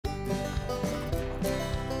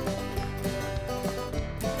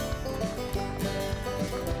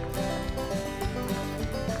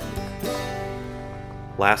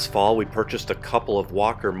Last fall we purchased a couple of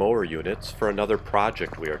Walker mower units for another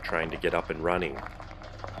project we are trying to get up and running.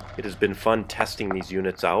 It has been fun testing these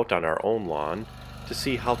units out on our own lawn to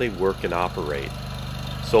see how they work and operate.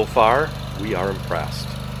 So far, we are impressed.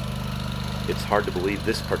 It's hard to believe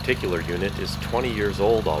this particular unit is 20 years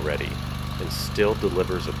old already and still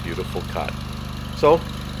delivers a beautiful cut. So,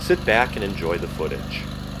 sit back and enjoy the footage.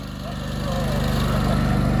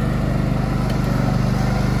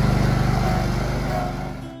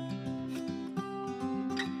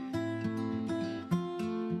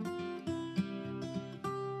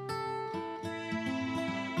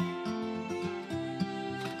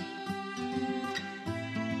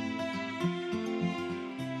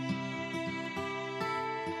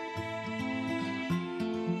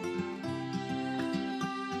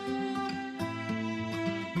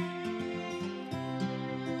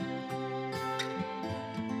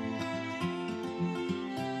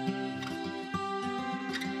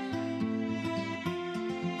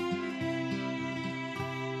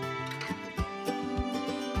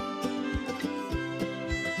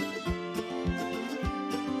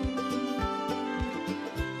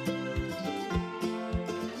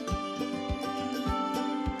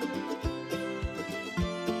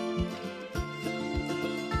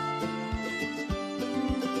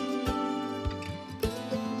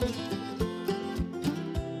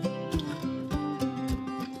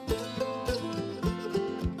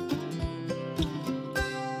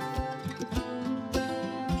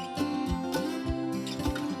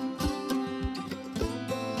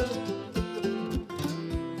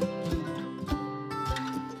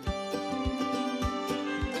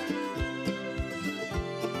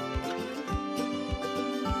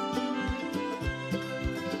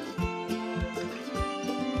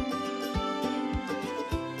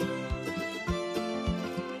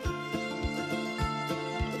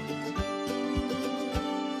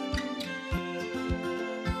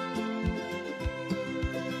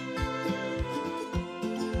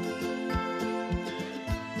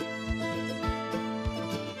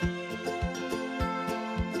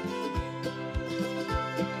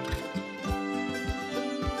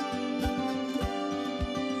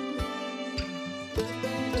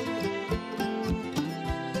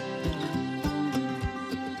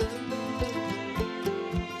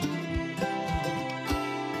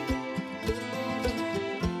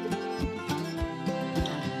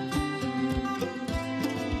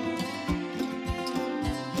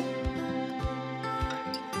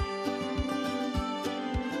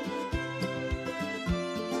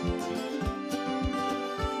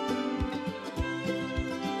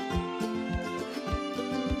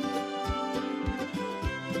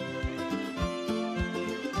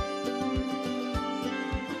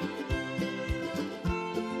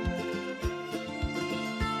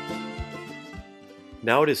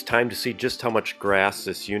 Now it is time to see just how much grass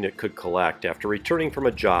this unit could collect after returning from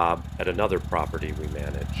a job at another property we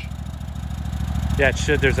manage. Yeah, it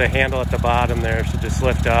should. There's a handle at the bottom there. It should just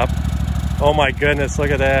lift up. Oh my goodness, look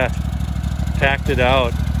at that. Packed it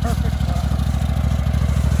out. Perfect.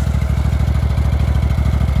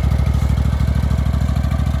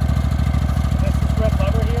 That's the red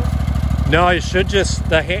lever here? No, you should just,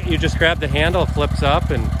 you just grab the handle, flips up,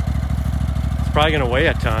 and it's probably going to weigh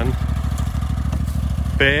a ton.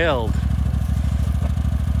 Failed.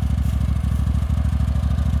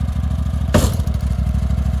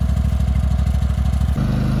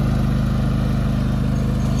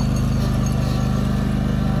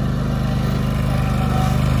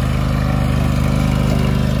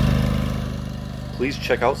 Please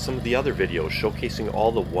check out some of the other videos showcasing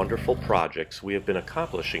all the wonderful projects we have been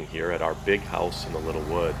accomplishing here at our big house in the Little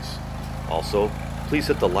Woods. Also, please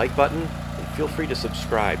hit the like button and feel free to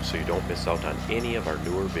subscribe so you don't miss out on any of our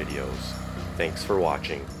newer videos. Thanks for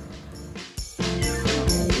watching.